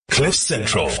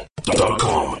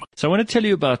CliffCentral.com. So I want to tell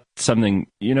you about something.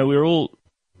 We're all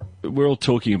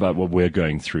talking about what we're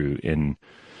going through in,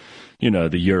 the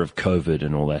year of COVID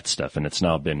and all that stuff, and it's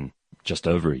now been just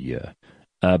over a year.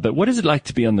 But what is it like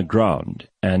to be on the ground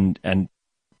and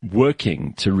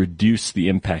working to reduce the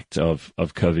impact of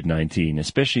COVID-19,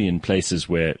 especially in places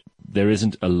where there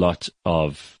isn't a lot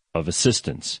of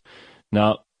assistance?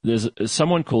 Now, there's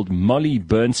someone called Molly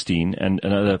Bernstein and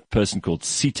another person called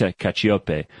Sita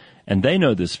Cacioppe, and they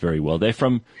know this very well. They're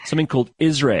from something called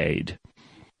IsraAID,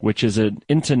 which is an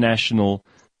international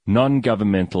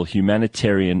non-governmental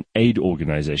humanitarian aid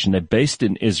organization. They're based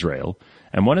in Israel,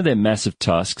 and one of their massive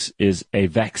tasks is a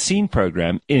vaccine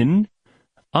program in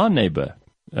our neighbor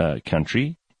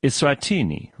country,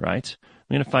 IsraAID, right?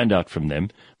 I'm going to find out from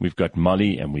them. We've got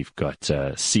Molly and we've got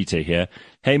Sita here.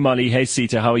 Hey, Molly. Hey,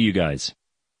 Sita. How are you guys?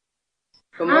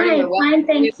 Good morning. Hi, fine,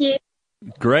 thank you.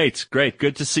 Great.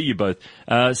 Good to see you both.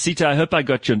 Sita, I hope I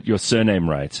got your surname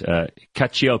right.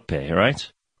 Cacioppe,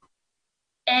 right?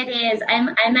 It is.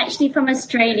 I'm actually from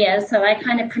Australia, so I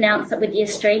kind of pronounce it with the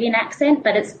Australian accent,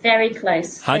 but it's very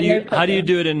close. How do you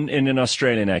do it in an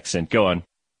Australian accent? Go on.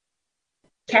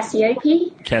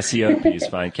 Cacioppe. Cacioppe is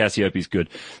fine. Cacioppe is good.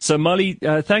 So, Molly,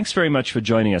 thanks very much for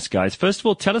joining us, guys. First of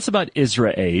all, tell us about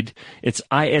IsraAID. It's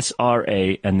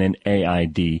ISRA and then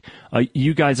AID.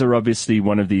 You guys are obviously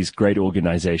one of these great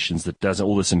organizations that does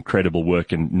all this incredible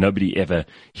work, and nobody ever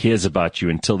hears about you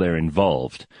until they're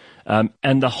involved. And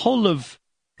the whole of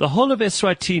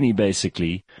Eswatini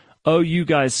basically owe you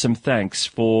guys some thanks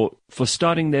for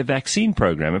starting their vaccine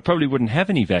program. It probably wouldn't have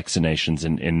any vaccinations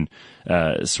in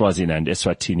Swaziland,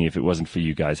 Eswatini, if it wasn't for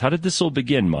you guys. How did this all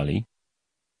begin, Molly?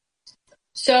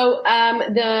 So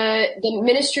the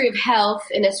Ministry of Health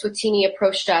in Eswatini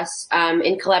approached us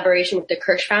in collaboration with the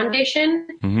Kirsch Foundation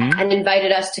and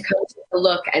invited us to come take a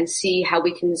look and see how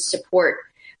we can support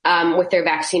with their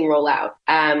vaccine rollout.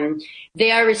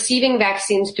 They are receiving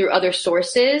vaccines through other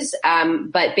sources,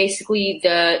 but basically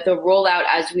the rollout,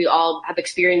 as we all have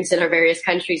experienced in our various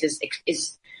countries,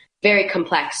 is very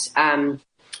complex. And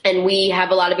we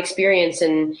have a lot of experience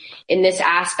in this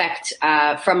aspect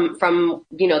from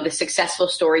the successful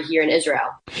story here in Israel.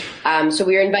 So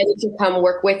we were invited to come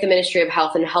work with the Ministry of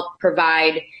Health and help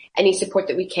provide any support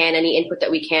that we can, any input that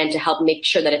we can to help make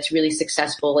sure that it's really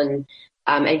successful and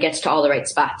gets to all the right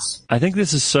spots. I think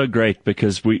this is so great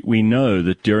because we know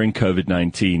that during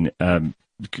COVID-19,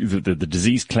 the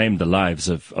disease claimed the lives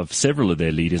of several of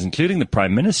their leaders, including the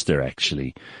Prime Minister,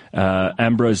 actually,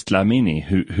 Ambrose Dlamini,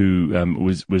 who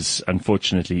was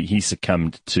unfortunately, he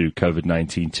succumbed to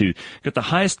COVID-19 too. Got the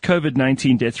highest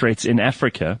COVID-19 death rates in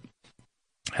Africa,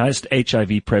 highest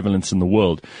HIV prevalence in the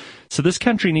world. So this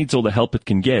country needs all the help it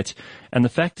can get, and the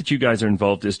fact that you guys are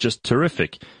involved is just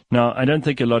terrific. Now, I don't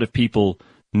think a lot of people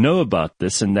know about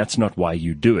this, and that's not why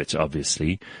you do it,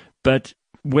 obviously. But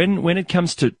when it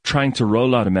comes to trying to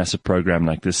roll out a massive program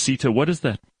like this, Sita, what does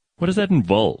that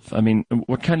involve? I mean,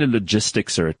 what kind of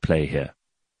logistics are at play here?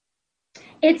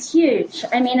 It's huge.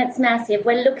 I mean, it's massive.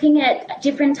 We're looking at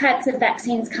different types of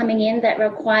vaccines coming in that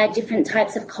require different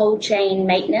types of cold chain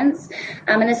maintenance.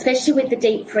 And especially with the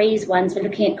deep freeze ones, we're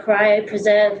looking at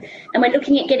cryopreserve, and we're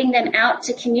looking at getting them out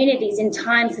to communities in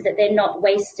time so that they're not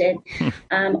wasted.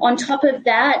 On top of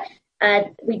that,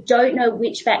 we don't know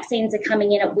which vaccines are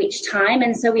coming in at which time,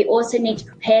 and so we also need to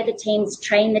prepare the teams,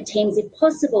 train the teams if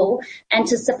possible, and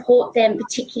to support them,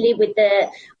 particularly with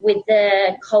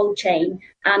the cold chain.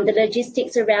 The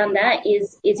logistics around that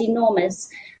is enormous,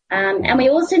 and we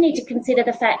also need to consider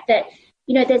the fact that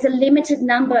there's a limited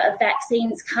number of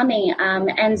vaccines coming,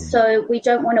 and so we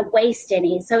don't want to waste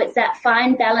any. So it's that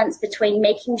fine balance between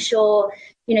making sure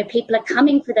people are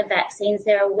coming for the vaccines,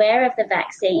 they're aware of the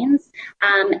vaccines,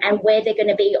 and where they're going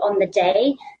to be on the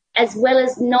day, as well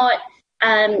as not,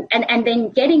 and then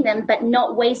getting them, but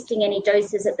not wasting any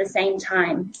doses at the same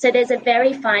time. So there's a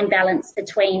very fine balance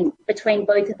between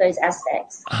both of those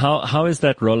aspects. How is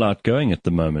that rollout going at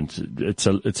the moment? It's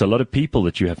a lot of people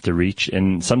that you have to reach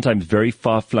in sometimes very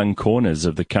far-flung corners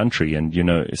of the country, and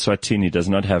Eswatini does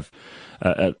not have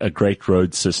a great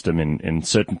road system in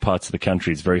certain parts of the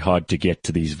country. It's very hard to get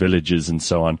to these villages and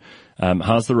so on.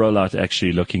 How's the rollout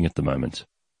actually looking at the moment?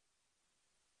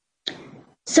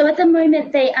 So at the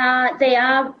moment they are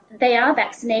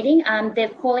vaccinating. They're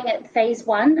calling it phase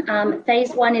 1.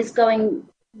 Phase 1 is going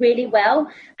really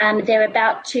well. They're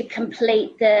about to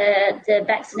complete the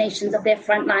vaccinations of their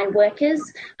frontline workers,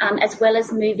 as well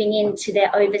as moving into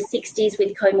their over 60s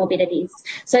with comorbidities.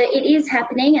 So it is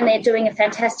happening, and they're doing a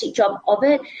fantastic job of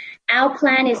it. Our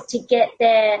plan is to get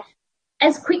there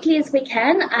as quickly as we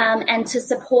can, and to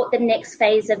support the next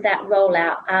phase of that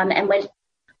rollout. And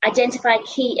identify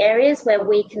key areas where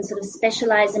we can sort of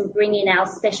specialize and bring in our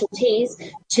specialties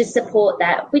to support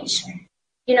that, which,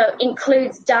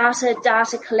 includes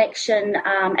data collection,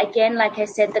 again, like I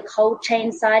said, the cold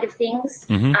chain side of things,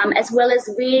 as well as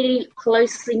really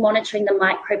closely monitoring the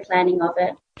micro planning of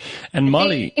it. And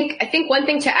Molly, I think one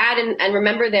thing to add and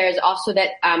remember there is also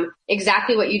that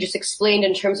exactly what you just explained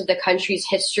in terms of the country's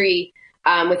history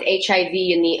with HIV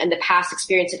and the past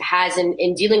experience it has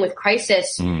in dealing with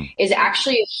crisis is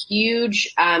actually a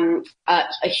huge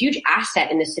asset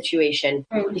in this situation,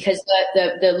 because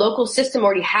the local system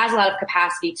already has a lot of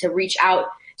capacity to reach out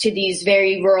to these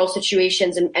very rural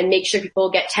situations and make sure people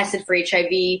get tested for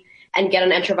HIV and get on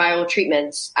antiviral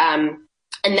treatments. And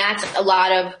that's a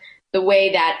lot of the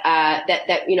way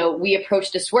that we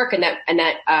approach this work, and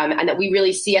that we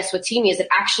really see Eswatini is that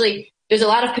actually there's a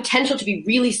lot of potential to be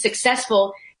really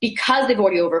successful because they've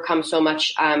already overcome so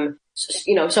much,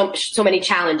 so many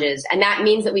challenges. And that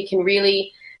means that we can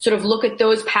really sort of look at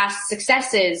those past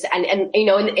successes and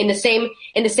in the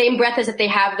same breath as that they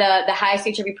have the highest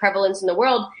HIV prevalence in the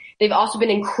world, they've also been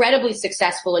incredibly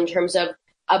successful in terms of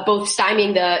both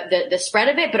stymieing the spread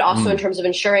of it, but also in terms of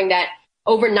ensuring that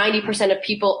over 90% of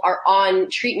people are on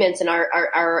treatments and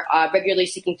are regularly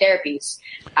seeking therapies.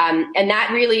 And that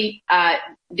really,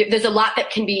 there's a lot that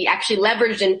can be actually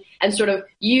leveraged and sort of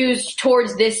used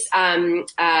towards this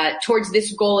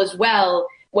goal as well,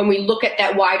 when we look at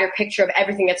that wider picture of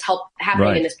everything that's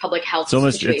happening in this public health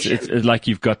situation. It's like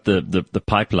you've got the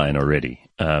pipeline already.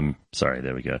 Sorry,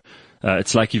 there we go.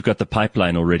 It's like you've got the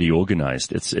pipeline already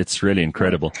organized. It's really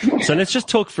incredible. So let's just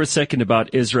talk for a second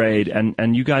about IsraAID,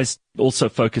 and you guys also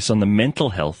focus on the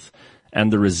mental health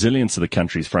and the resilience of the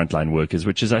country's frontline workers,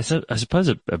 which is, I suppose,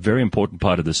 a very important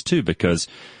part of this too, because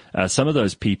some of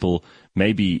those people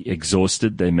may be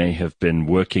exhausted. They may have been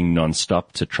working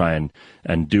nonstop to try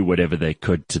and do whatever they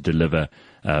could to deliver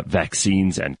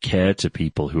vaccines and care to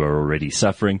people who are already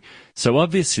suffering. So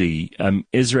obviously,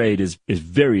 IsraAID is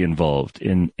very involved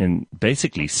in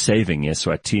basically saving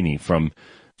Eswatini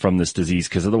from this disease,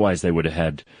 because otherwise they would have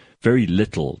had very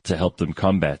little to help them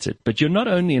combat it. But you're not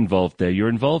only involved there, you're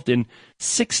involved in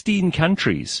 16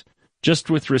 countries just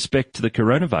with respect to the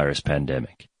coronavirus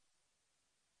pandemic.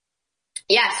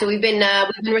 Yeah, so we've been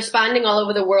responding all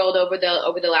over the world over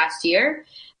the last year.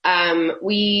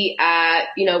 We try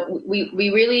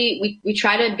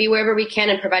to be wherever we can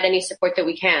and provide any support that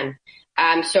we can.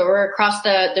 So we're across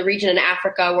the region in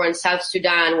Africa. We're in South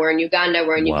Sudan. We're in Uganda.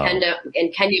 We're in Kenya.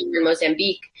 We're in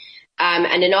Mozambique.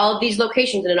 And in all of these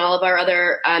locations and in all of our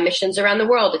other missions around the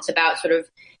world, it's about sort of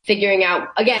figuring out,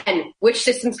 again, which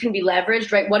systems can be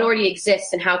leveraged, right? What already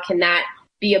exists and how can that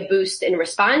be a boost in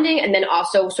responding? And then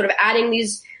also sort of adding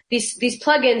these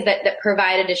plugins that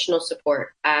provide additional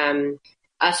support.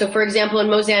 So for example, in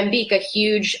Mozambique, a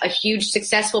huge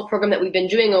successful program that we've been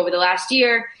doing over the last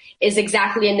year is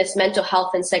exactly in this mental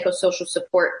health and psychosocial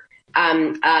support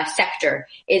sector,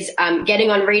 is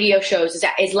getting on radio shows,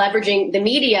 is leveraging the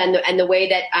media and the way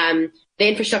that the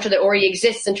infrastructure that already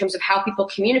exists in terms of how people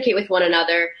communicate with one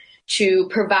another to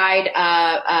provide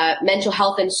mental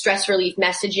health and stress relief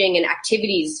messaging and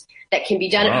activities that can be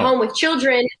done at home with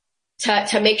children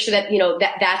to make sure that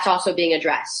that's also being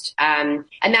addressed. And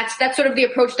that's sort of the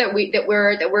approach that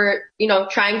we're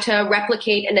trying to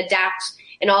replicate and adapt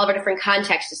in all of our different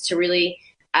contexts, is to really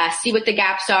see what the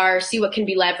gaps are, see what can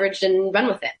be leveraged, and run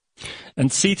with it.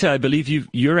 And Sita, I believe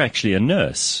you're actually a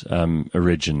nurse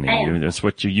originally. That's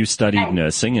what you studied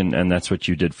nursing, and that's what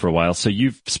you did for a while. So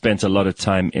you've spent a lot of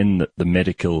time in the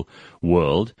medical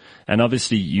world, and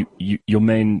obviously your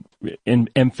main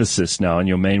emphasis now and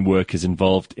your main work is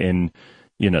involved in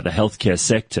the healthcare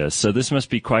sector. So this must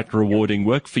be quite rewarding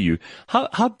work for you.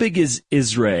 How big is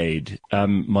IsraAID,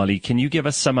 Molly? Can you give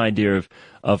us some idea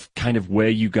of kind of where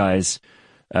you guys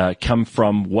come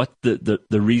from, what the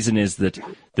reason is that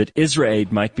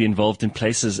IsraAID might be involved in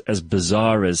places as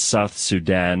bizarre as South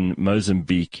Sudan,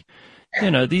 Mozambique?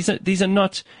 These are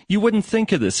not, you wouldn't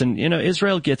think of this. And,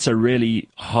 Israel gets a really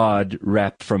hard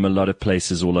rap from a lot of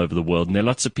places all over the world. And there are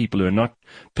lots of people who are not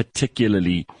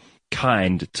particularly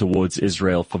kind towards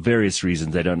Israel for various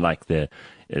reasons. They don't like their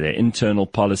internal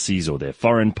policies or their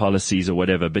foreign policies or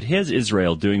whatever. But here's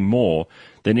Israel doing more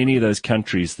than any of those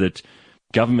countries that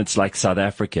governments like South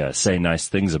Africa say nice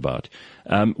things about.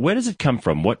 Where does it come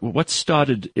from? What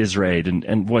started IsraAID,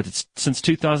 and what, it's since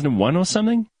 2001 or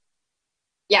something?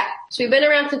 Yeah, so we've been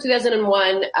around since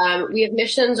 2001. We have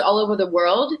missions all over the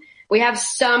world. We have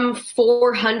some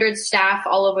 400 staff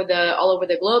all over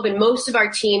the globe, and most of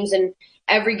our teams in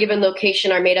every given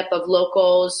location are made up of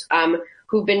locals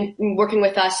who've been working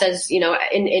with us as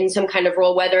in some kind of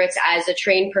role, whether it's as a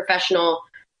trained professional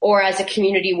or as a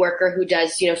community worker who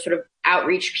does, sort of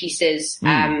outreach pieces.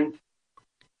 And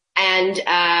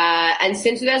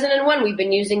since 2001, we've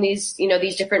been using these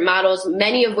different models,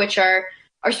 many of which are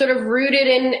sort of rooted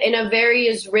in a very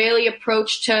Israeli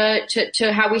approach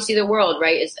to how we see the world,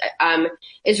 right?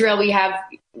 Israel, we have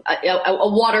a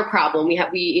water problem. We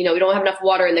don't have enough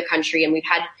water in the country, and we've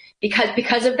had,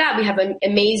 because of that, we have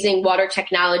amazing water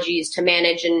technologies to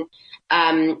manage and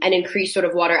increase sort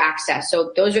of water access.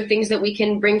 So those are things that we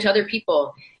can bring to other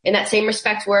people. In that same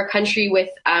respect, we're a country with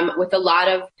a lot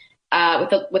of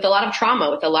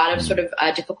trauma, with a lot of sort of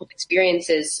difficult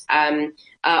experiences.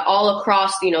 All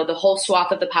across, the whole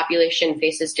swath of the population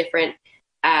faces different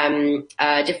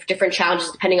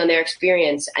challenges depending on their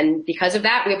experience. And because of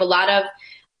that, we have a lot of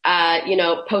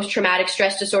post-traumatic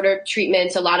stress disorder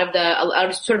treatments. A lot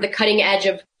of sort of the cutting edge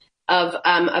of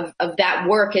that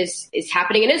work is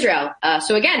happening in Israel.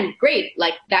 So again, great.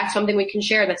 Like, that's something we can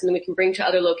share. That's something we can bring to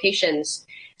other locations.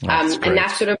 And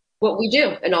that's sort of what we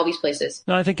do in all these places.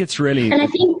 No, I think it's really, and I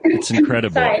think, it's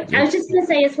incredible. Sorry, I was just going to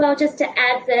say as well, just to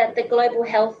add the global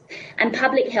health and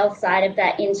public health side of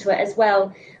that into it as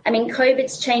well. I mean,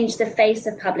 COVID's changed the face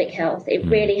of public health. It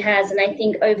really has. And I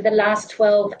think over the last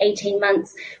 12, 18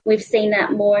 months, we've seen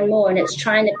that more and more. And it's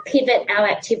trying to pivot our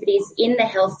activities in the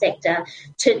health sector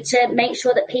to make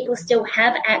sure that people still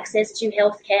have access to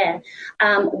healthcare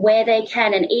where they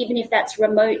can. And even if that's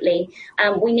remotely,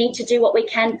 we need to do what we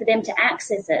can for them to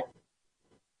access it.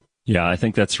 Yeah, I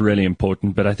think that's really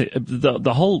important. But I think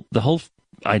the whole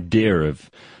idea of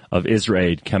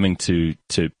IsraAID coming to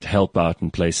help out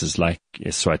in places like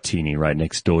Eswatini, right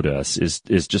next door to us,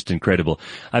 is just incredible.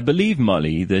 I believe,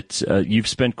 Molly, that you've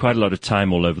spent quite a lot of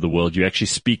time all over the world. You actually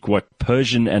speak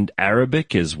Persian and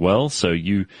Arabic as well. So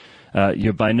you're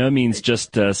by no means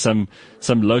just some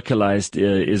localized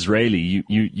Israeli.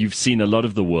 You've seen a lot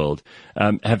of the world.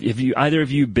 Have you either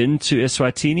of you been to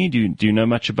Eswatini? Do you know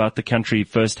much about the country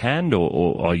firsthand,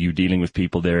 or are you dealing with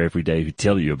people there every day who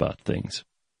tell you about things?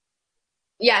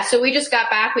 Yeah, so we just got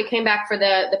back. We came back for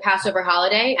the Passover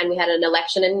holiday, and we had an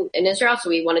election in Israel, so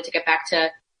we wanted to get back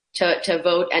to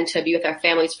vote and to be with our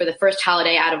families for the first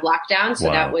holiday out of lockdown. So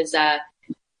That was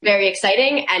very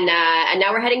exciting, and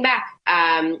now we're heading back.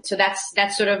 So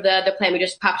that's sort of the plan. We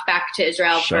just popped back to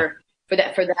Israel for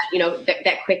that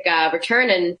that quick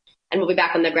return, and we'll be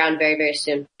back on the ground very, very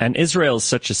soon. And Israel's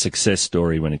such a success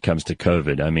story when it comes to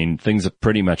COVID. I mean, things are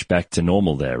pretty much back to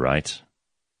normal there, right?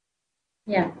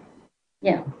 Yeah,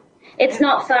 it's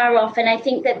not far off. And I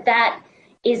think that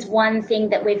is one thing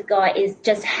that we've got, is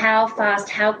just how fast,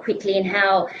 how quickly, and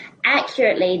how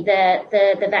accurately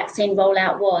the vaccine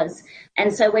rollout was.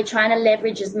 And so we're trying to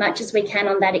leverage as much as we can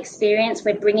on that experience.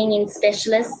 We're bringing in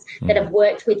specialists that have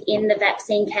worked within the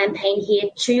vaccine campaign here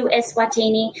to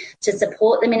Eswatini to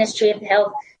support the Ministry of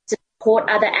Health, to support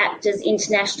other actors,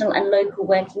 international and local,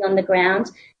 working on the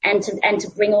ground, and to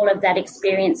bring all of that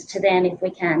experience to them if we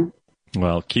can.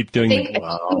 Well, keep doing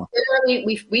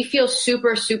it. We feel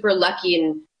super, super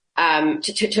lucky and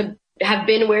to have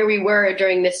been where we were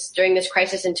during this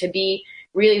crisis, and to be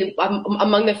really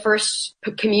among the first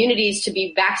communities to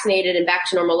be vaccinated and back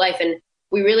to normal life. And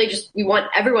we really we want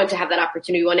everyone to have that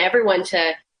opportunity. We want everyone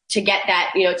to get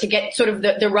that, to get sort of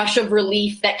the rush of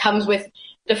relief that comes with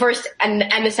the first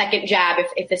and the second jab,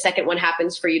 if the second one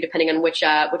happens for you, depending on which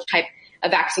type of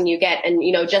vaccine you get. And,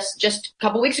 just a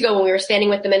couple weeks ago when we were standing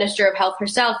with the Minister of Health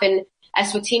herself in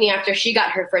Eswatini after she got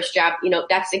her first jab,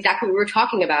 that's exactly what we were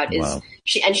talking about.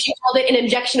 She called it an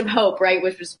injection of hope, right?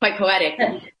 Which was quite poetic.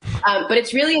 But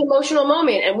it's really an emotional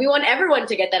moment, and we want everyone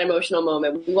to get that emotional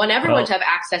moment. We want everyone to have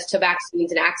access to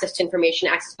vaccines and access to information,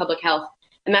 access to public health.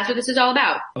 And that's what this is all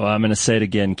about. Well, I'm going to say it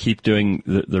again. Keep doing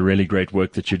the really great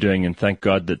work that you're doing. And thank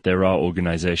God that there are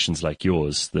organizations like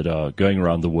yours that are going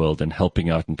around the world and helping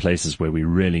out in places where we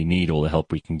really need all the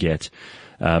help we can get.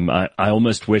 I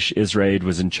almost wish IsraAID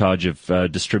was in charge of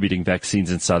distributing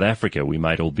vaccines in South Africa. We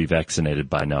might all be vaccinated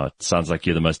by now. It sounds like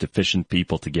you're the most efficient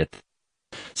people to get.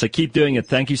 So keep doing it.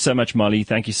 Thank you so much, Molly.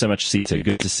 Thank you so much, Sita.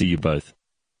 Good to see you both.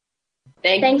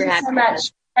 Thank you so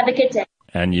much. Have a good day.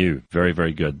 And you. Very,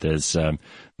 very good. There's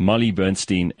Molly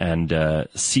Bernstein and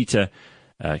Sita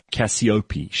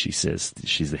Cacioppe, she says.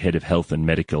 She's the head of health and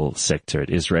medical sector at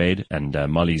IsraAID, and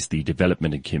Molly's the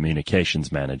development and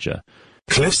communications manager.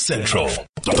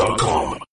 CliffCentral.com